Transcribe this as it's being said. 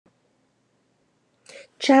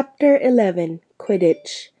Chapter 11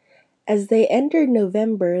 Quidditch. As they entered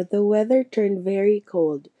November, the weather turned very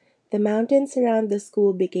cold. The mountains around the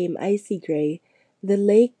school became icy gray, the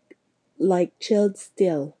lake like chilled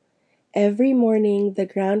still. Every morning, the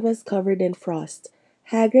ground was covered in frost.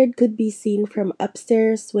 Hagrid could be seen from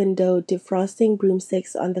upstairs window defrosting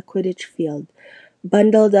broomsticks on the Quidditch field,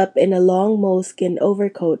 bundled up in a long moleskin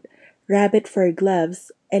overcoat, rabbit fur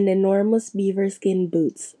gloves, and enormous beaver skin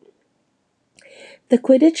boots. The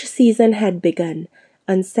Quidditch season had begun.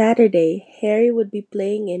 On Saturday, Harry would be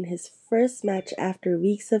playing in his first match after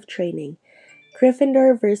weeks of training.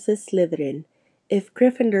 Gryffindor versus Slytherin. If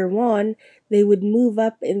Gryffindor won, they would move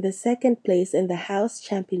up in the second place in the house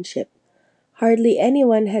championship. Hardly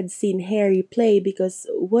anyone had seen Harry play because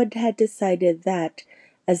Wood had decided that,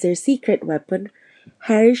 as their secret weapon,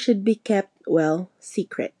 Harry should be kept, well,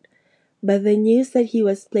 secret. But the news that he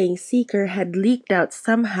was playing Seeker had leaked out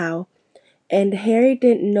somehow, and Harry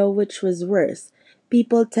didn't know which was worse.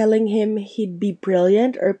 People telling him he'd be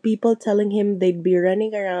brilliant or people telling him they'd be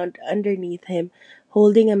running around underneath him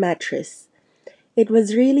holding a mattress. It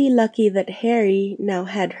was really lucky that Harry now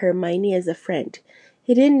had Hermione as a friend.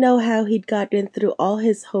 He didn't know how he'd gotten through all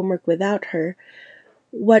his homework without her,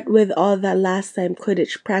 what with all that last time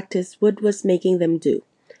Quidditch practice Wood was making them do.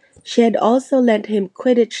 She had also lent him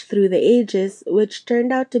Quidditch Through the Ages, which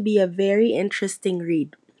turned out to be a very interesting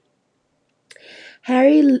read.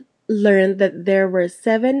 Harry learned that there were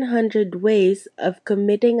 700 ways of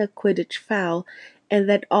committing a Quidditch foul and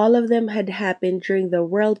that all of them had happened during the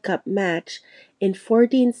World Cup match in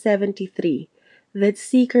 1473, that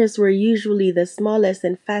Seekers were usually the smallest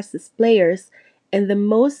and fastest players, and the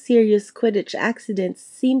most serious Quidditch accidents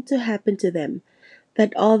seemed to happen to them,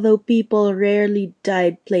 that although people rarely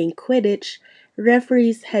died playing Quidditch,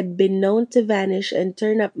 referees had been known to vanish and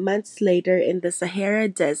turn up months later in the Sahara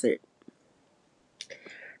Desert.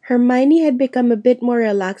 Hermione had become a bit more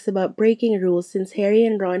relaxed about breaking rules since Harry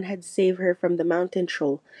and Ron had saved her from the mountain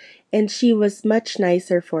troll, and she was much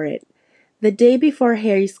nicer for it. The day before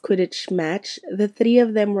Harry's Quidditch match, the three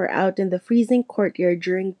of them were out in the freezing courtyard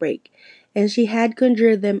during break, and she had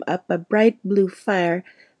conjured them up a bright blue fire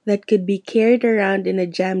that could be carried around in a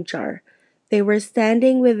jam jar. They were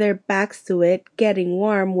standing with their backs to it, getting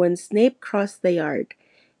warm, when Snape crossed the yard.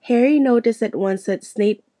 Harry noticed at once that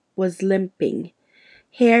Snape was limping.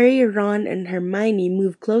 Harry, Ron, and Hermione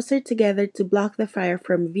moved closer together to block the fire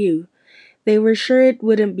from view. They were sure it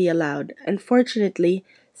wouldn't be allowed. Unfortunately,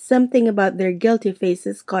 something about their guilty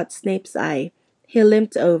faces caught Snape's eye. He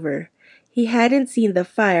limped over. He hadn't seen the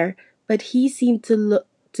fire, but he seemed to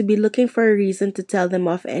be looking for a reason to tell them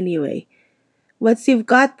off anyway. "What's you've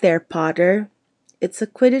got there, Potter?" "It's a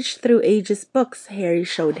Quidditch Through Ages books," Harry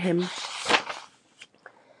showed him.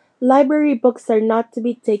 "Library books are not to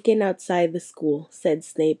be taken outside the school," said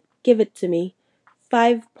Snape. "Give it to me.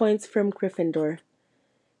 5 points from Gryffindor."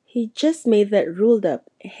 "He just made that rule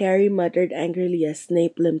up," Harry muttered angrily as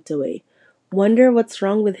Snape limped away. "Wonder what's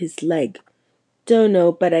wrong with his leg." "Don't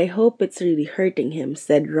know, but I hope it's really hurting him,"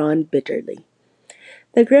 said Ron bitterly.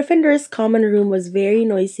 The Gryffindor's common room was very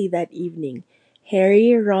noisy that evening.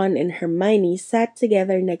 Harry, Ron, and Hermione sat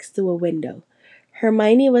together next to a window.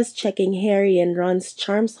 Hermione was checking Harry and Ron's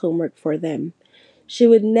charms homework for them. She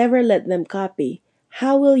would never let them copy.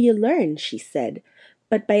 "How will you learn?" she said.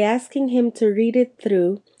 But by asking him to read it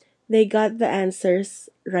through, they got the answers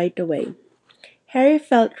right away. Harry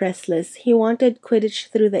felt restless. He wanted Quidditch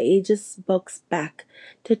Through the Ages books back,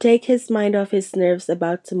 to take his mind off his nerves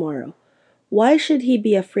about tomorrow. Why should he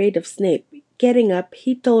be afraid of Snape? Getting up,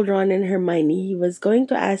 he told Ron and Hermione he was going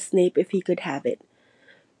to ask Snape if he could have it.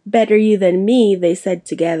 "Better you than me," they said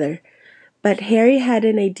together. But Harry had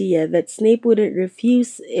an idea that Snape wouldn't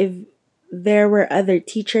refuse if there were other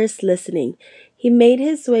teachers listening. He made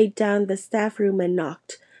his way down the staff room and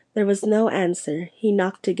knocked. There was no answer. He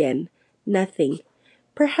knocked again. Nothing.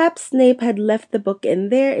 Perhaps Snape had left the book in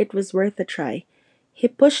there. It was worth a try. He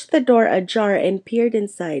pushed the door ajar and peered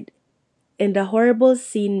inside, and a horrible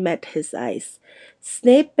scene met his eyes.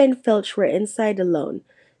 Snape and Filch were inside alone.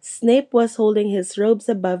 Snape was holding his robes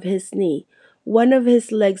above his knee. One of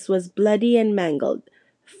his legs was bloody and mangled.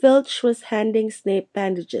 Filch was handing Snape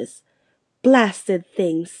bandages. "Blasted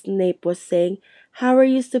things," Snape was saying. "How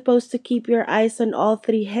are you supposed to keep your eyes on all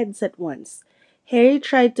three heads at once?" Harry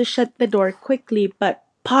tried to shut the door quickly, but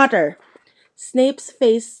 "Potter!" Snape's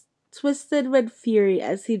face twisted with fury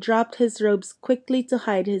as he dropped his robes quickly to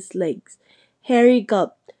hide his legs. Harry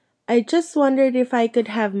gulped. "I just wondered if I could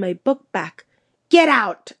have my book back." "Get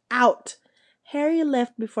out! Out!" Harry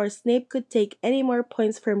left before Snape could take any more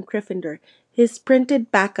points from Gryffindor. He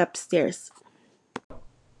sprinted back upstairs.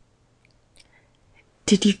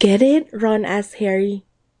 Did you get it? Ron asked Harry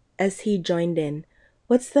as he joined in.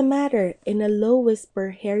 What's the matter? In a low whisper,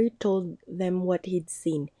 Harry told them what he'd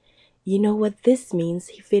seen. You know what this means,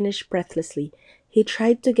 he finished breathlessly. He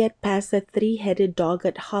tried to get past a three-headed dog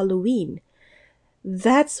at Halloween.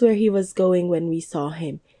 That's where he was going when we saw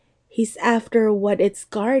him. He's after what it's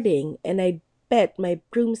guarding, and I bet my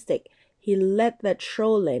broomstick he let that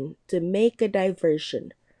troll in to make a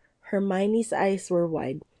diversion. Hermione's eyes were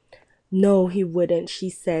wide. No, he wouldn't, she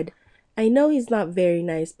said. I know he's not very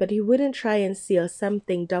nice, but he wouldn't try and steal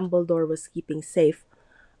something Dumbledore was keeping safe.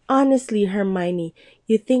 Honestly, Hermione,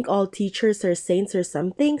 you think all teachers are saints or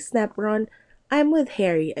something? Snapped Ron. I'm with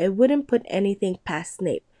Harry. I wouldn't put anything past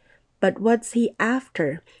Snape. But what's he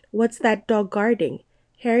after? What's that dog guarding?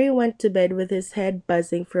 Harry went to bed with his head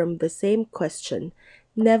buzzing from the same question.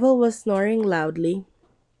 Neville was snoring loudly,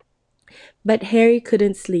 but Harry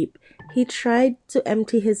couldn't sleep. He tried to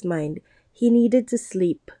empty his mind. He needed to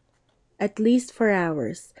sleep, at least for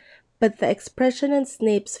hours. But the expression on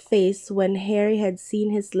Snape's face when Harry had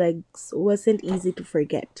seen his legs wasn't easy to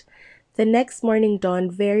forget. The next morning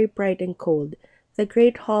dawned very bright and cold. The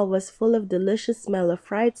great hall was full of delicious smell of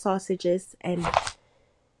fried sausages and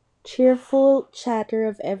cheerful chatter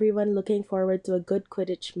of everyone looking forward to a good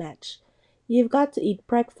Quidditch match. You've got to eat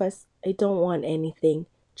breakfast. I don't want anything.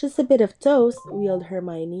 Just a bit of toast, wailed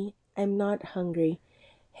Hermione. I'm not hungry.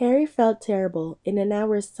 Harry felt terrible. In an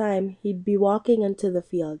hour's time, he'd be walking onto the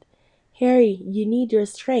field. Harry, you need your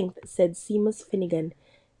strength, said Seamus Finnegan.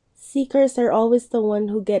 Seekers are always the one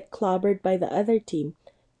who get clobbered by the other team.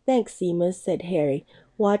 Thanks, Seamus, said Harry,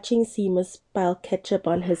 watching Seamus pile ketchup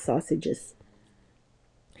on his sausages.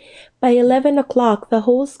 By 11 o'clock, the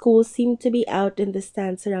whole school seemed to be out in the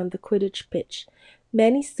stands around the Quidditch pitch.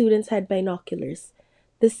 Many students had binoculars.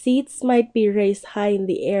 The seats might be raised high in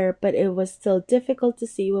the air, but it was still difficult to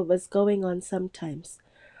see what was going on sometimes.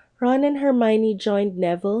 Ron and Hermione joined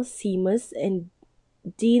Neville, Seamus, and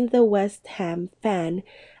Dean the West Ham fan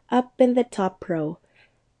up in the top row.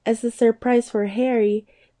 As a surprise for Harry,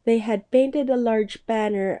 they had painted a large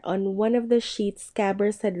banner on one of the sheets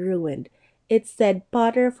Scabbers had ruined. It said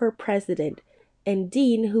Potter for President, and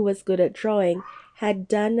Dean, who was good at drawing, had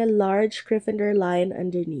done a large Gryffindor lion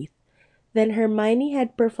underneath. Then Hermione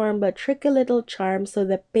had performed a tricky little charm so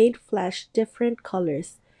the paint flashed different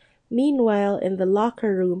colors. Meanwhile, in the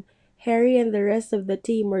locker room, Harry and the rest of the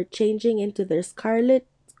team were changing into their scarlet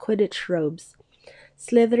Quidditch robes.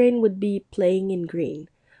 Slytherin would be playing in green.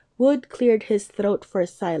 Wood cleared his throat for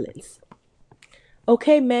silence.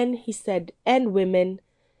 Okay, men, he said, and women,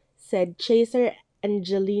 said Chaser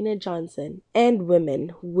Angelina Johnson. And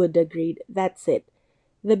women, Wood agreed. That's it.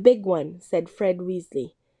 The big one, said Fred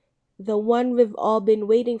Weasley. The one we've all been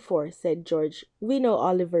waiting for, said George. We know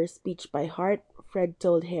Oliver's speech by heart, Fred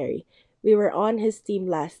told Harry. We were on his team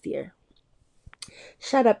last year.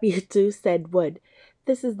 Shut up, you two, said Wood.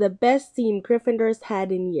 This is the best team Gryffindor's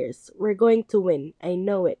had in years. We're going to win. I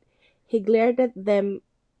know it. He glared at them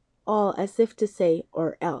all as if to say,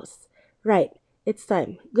 or else. Right, it's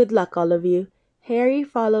time. Good luck, all of you. Harry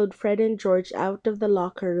followed Fred and George out of the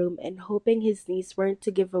locker room and, hoping his knees weren't to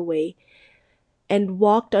give away, and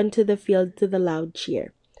walked onto the field to the loud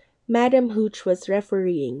cheer. Madam Hooch was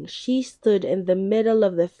refereeing. She stood in the middle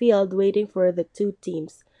of the field waiting for the two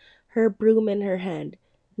teams, her broom in her hand.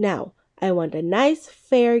 Now, I want a nice,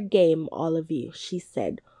 fair game, all of you, she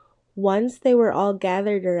said, once they were all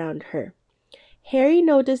gathered around her. Harry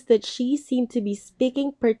noticed that she seemed to be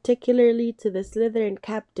speaking particularly to the Slytherin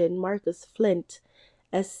captain, Marcus Flint,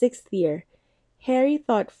 a sixth year. Harry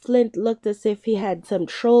thought Flint looked as if he had some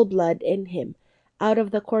troll blood in him. Out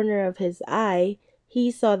of the corner of his eye,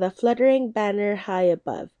 he saw the fluttering banner high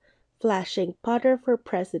above, flashing Potter for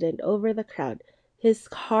President over the crowd. His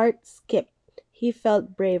heart skipped. He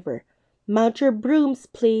felt braver. Mount your brooms,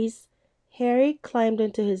 please. Harry climbed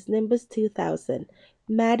into his Nimbus 2000.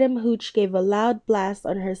 Madam Hooch gave a loud blast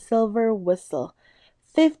on her silver whistle.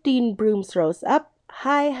 15 brooms rose up,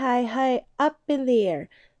 high, high, high, up in the air.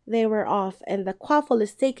 They were off, and the quaffle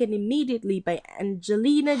is taken immediately by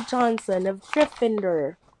Angelina Johnson of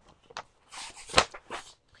Gryffindor.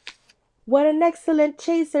 What an excellent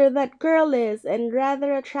chaser that girl is, and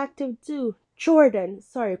rather attractive too. Jordan,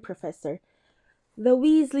 sorry, Professor. The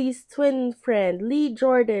Weasleys' twin friend, Lee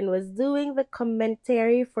Jordan, was doing the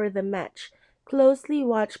commentary for the match, closely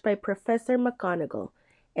watched by Professor McGonagall.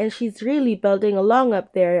 And she's really belting along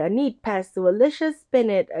up there. A neat pass to Alicia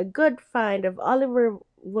Spinnet, a good find of Oliver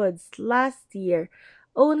Woods last year.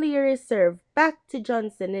 Only a reserve. Back to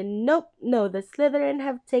Johnson, and nope, no, the Slytherin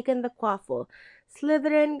have taken the quaffle.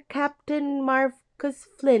 Slytherin Captain Marcus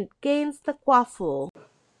Flint gains the quaffle.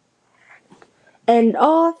 And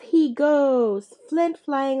off he goes, Flint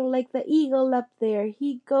flying like the eagle up there.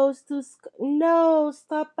 He goes to no,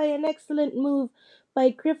 stopped by an excellent move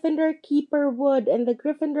by Gryffindor keeper Wood, and the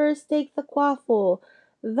Gryffindors take the quaffle.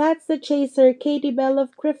 That's the chaser, Katie Bell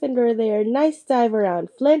of Gryffindor there. Nice dive around,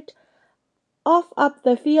 Flint. Off up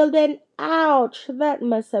the field and ouch! That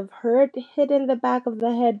must have hurt. Hit in the back of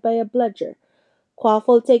the head by a bludger.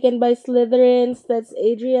 Quaffle taken by Slytherins. That's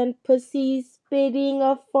Adrian Pussy speeding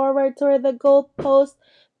off forward toward the goal post,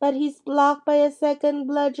 but he's blocked by a second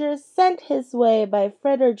bludger sent his way by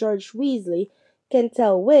Fred or George Weasley. Can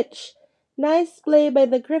tell which. Nice play by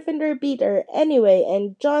the Gryffindor beater anyway,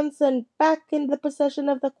 and Johnson back in the possession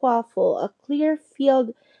of the Quaffle. A clear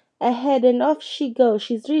field ahead and off she goes.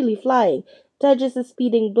 She's really flying. Dodges a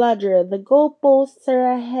speeding bludger. The goal posts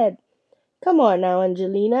are ahead. Come on now,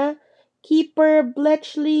 Angelina. Keeper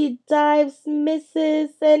Bletchley dives,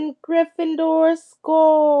 misses, and Gryffindor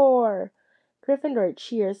score! Gryffindor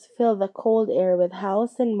cheers fill the cold air with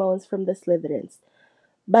howls and moans from the Slytherins.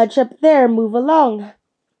 Budge up there, move along.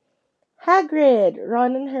 Hagrid!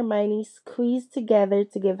 Ron and Hermione squeezed together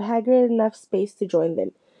to give Hagrid enough space to join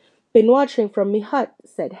them. Been watching from me hut,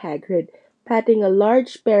 said Hagrid, patting a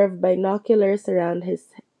large pair of binoculars around his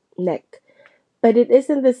neck. But it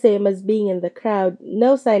isn't the same as being in the crowd.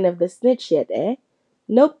 No sign of the snitch yet, eh?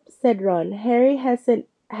 Nope, said Ron. Harry hasn't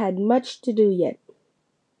had much to do yet.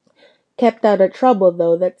 Kept out of trouble,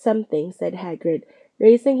 though, that's something, said Hagrid,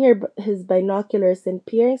 raising his binoculars and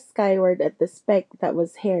peering skyward at the speck that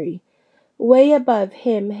was Harry. Way above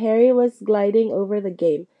him, Harry was gliding over the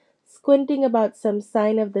game, squinting about some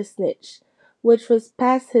sign of the snitch, which was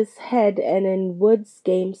past his head and in Wood's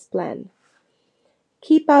game's plan.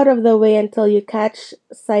 Keep out of the way until you catch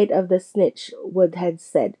sight of the snitch, Wood had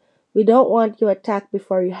said. We don't want you attacked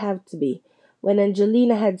before you have to be. When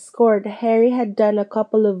Angelina had scored, Harry had done a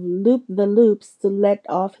couple of loop-the-loops to let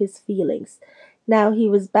off his feelings. Now he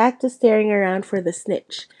was back to staring around for the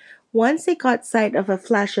snitch. Once he caught sight of a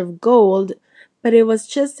flash of gold, but it was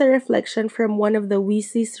just a reflection from one of the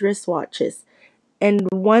Weasleys' wristwatches. And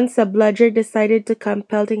once a bludger decided to come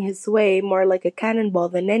pelting his way, more like a cannonball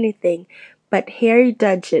than anything, but Harry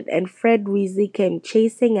dodged it, and Fred Weasley came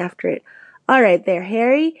chasing after it. All right there,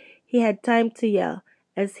 Harry, he had time to yell,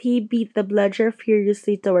 as he beat the bludger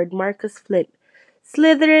furiously toward Marcus Flint.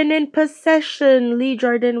 Slytherin in possession, Lee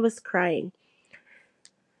Jordan was crying.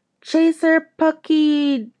 Chaser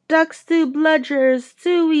Pucky ducks two bludgers,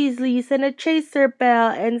 two Weasleys, and a chaser bell,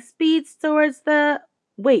 and speeds towards the...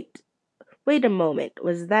 Wait a moment,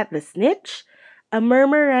 was that the snitch? A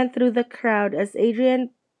murmur ran through the crowd as Adrian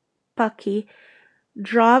Pucky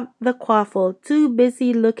dropped the quaffle, too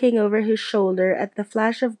busy looking over his shoulder at the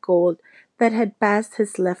flash of gold that had passed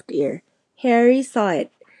his left ear. Harry saw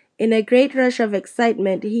it. In a great rush of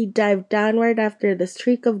excitement, he dived downward after the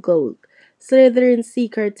streak of gold. Slytherin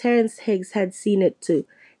seeker Terence Higgs had seen it too.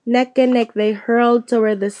 Neck and neck they hurled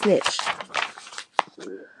toward the snitch.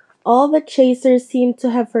 All the chasers seemed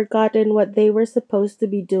to have forgotten what they were supposed to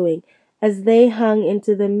be doing as they hung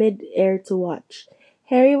into the mid-air to watch.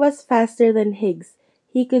 Harry was faster than Higgs.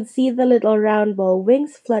 He could see the little round ball,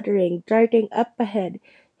 wings fluttering, darting up ahead.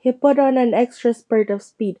 He put on an extra spurt of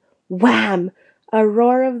speed. Wham! A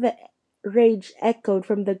roar of the rage echoed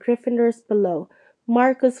from the Gryffindors below.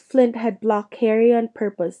 Marcus Flint had blocked Harry on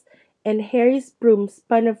purpose, and Harry's broom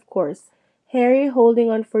spun of course, Harry holding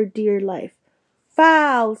on for dear life.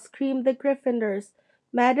 Foul! Screamed the Gryffindors.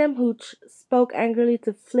 Madam Hooch spoke angrily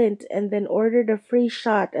to Flint and then ordered a free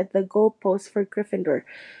shot at the goal-post for Gryffindor.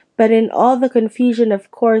 But in all the confusion,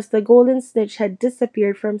 of course, the golden snitch had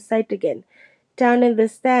disappeared from sight again. Down in the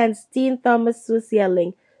stands, Dean Thomas was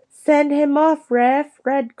yelling, "Send him off, ref!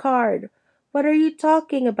 Red card!" "What are you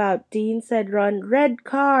talking about, Dean?" said Ron. "Red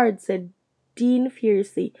card!" said Dean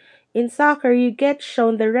fiercely. "In soccer, you get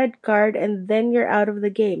shown the red card and then you're out of the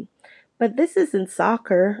game." "But this isn't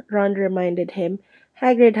soccer," Ron reminded him.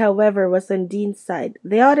 Hagrid, however, was on Dean's side.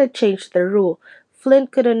 They ought to change the rule. Flint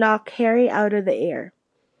could have knocked Harry out of the air.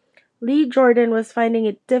 Lee Jordan was finding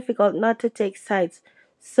it difficult not to take sides,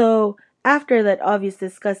 so after that obvious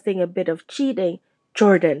disgusting a bit of cheating,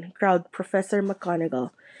 "Jordan," growled Professor McGonagall.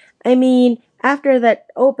 "I mean, after that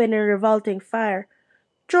open and revolting fire."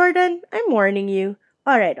 "Jordan, I'm warning you."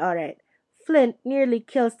 All right, all right. Flint nearly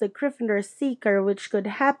kills the Gryffindor seeker, which could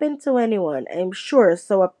happen to anyone, I'm sure,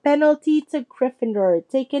 so a penalty to Gryffindor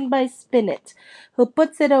taken by Spinnet, who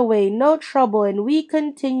puts it away, no trouble, and we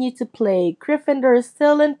continue to play. Gryffindor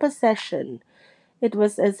still in possession." It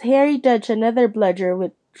was as Harry dodged another bludger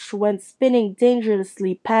which went spinning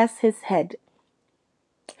dangerously past his head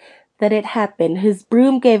that it happened. His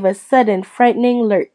broom gave a sudden, frightening lurch.